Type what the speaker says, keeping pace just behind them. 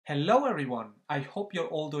Hello everyone, I hope you're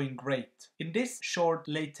all doing great. In this short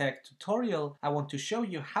LaTeX tutorial, I want to show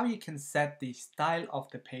you how you can set the style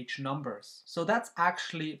of the page numbers. So that's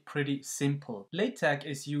actually pretty simple. LaTeX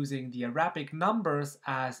is using the Arabic numbers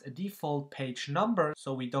as a default page number,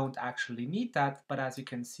 so we don't actually need that. But as you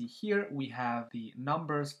can see here, we have the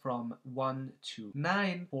numbers from 1 to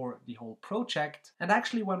 9 for the whole project. And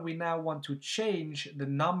actually when we now want to change the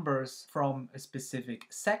numbers from a specific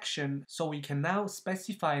section, so we can now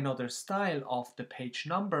specify another style of the page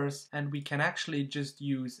numbers, and we can actually just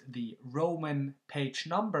use the Roman page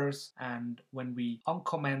numbers, and when we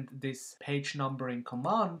uncomment this page numbering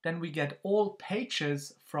command, then we get all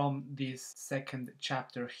pages from this second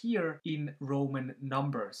chapter here in Roman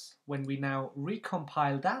numbers. When we now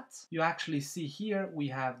recompile that, you actually see here we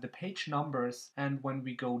have the page numbers, and when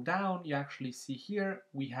we go down you actually see here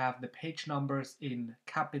we have the page numbers in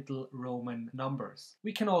capital Roman numbers.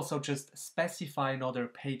 We can also just specify another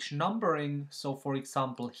page numbering. So for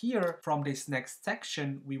example here from this next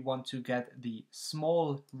section we want to get the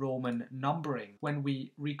small Roman numbering. When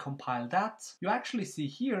we recompile that, you actually see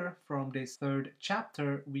here from this third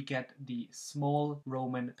chapter we get the small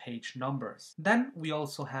Roman page numbers. Then we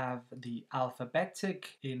also have the alphabetic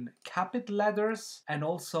in capital letters and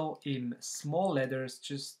also in small letters,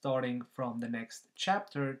 just starting from the next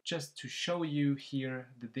chapter, just to show you here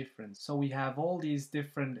the difference. So we have all these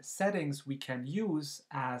different settings we can use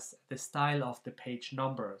as the style of the page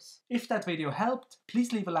numbers. If that video helped,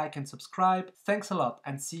 please leave a like and subscribe. Thanks a lot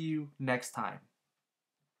and see you next time.